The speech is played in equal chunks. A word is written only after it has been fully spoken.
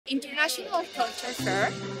international culture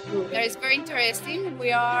fair. That is very interesting.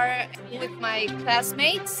 We are with my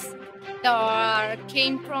classmates that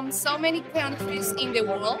came from so many countries in the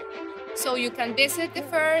world. So you can visit the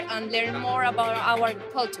fair and learn more about our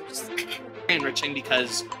cultures. Very enriching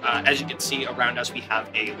because, as you can see around us, we have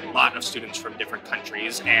a lot of students from different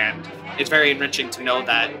countries, and it's very enriching to know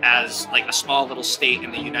that as like a small little state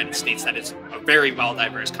in the United States that is a very well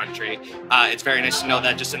diverse country, it's very nice to know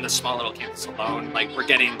that just in this small little campus alone, like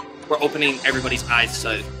we're opening everybody's eyes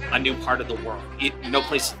to a new part of the world.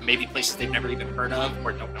 Maybe places they've never even heard of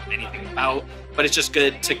or don't know anything about, but it's just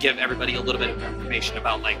good to give everybody a little bit of information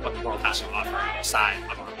about like what the world has to offer outside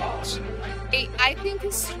of our walls. I think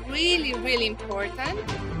it's really, really important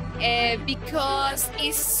because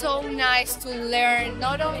it's so nice to learn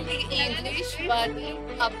not only English but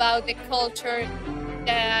about the culture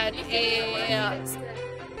that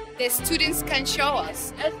the students can show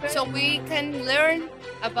us. So we can learn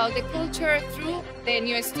about the culture through the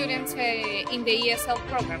new students in the ESL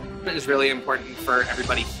program. It is really important for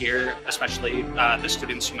everybody here, especially the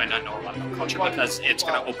students who might not know a lot about culture, because it's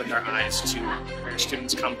going to open their eyes to where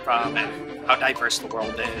students come from and how diverse the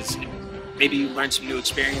world is. And maybe learn some new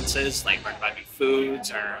experiences, like learn about new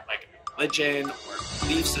foods or like religion or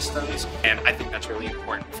belief systems. And I think that's really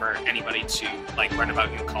important for anybody to like learn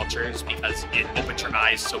about new cultures, because it opens your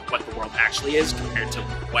eyes to what the world actually is compared to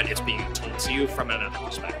what is being told to you from another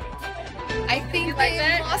perspective. I think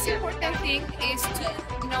the most important thing is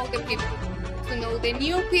to know the people, to know the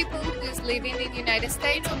new people who's living in the United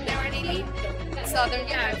States, learning Southern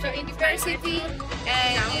University,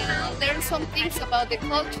 and learn some things about the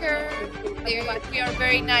culture. We are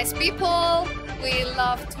very nice people. We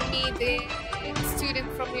love to meet the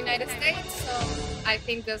students from the United States, so I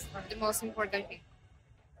think that's the most important thing.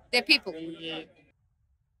 The people.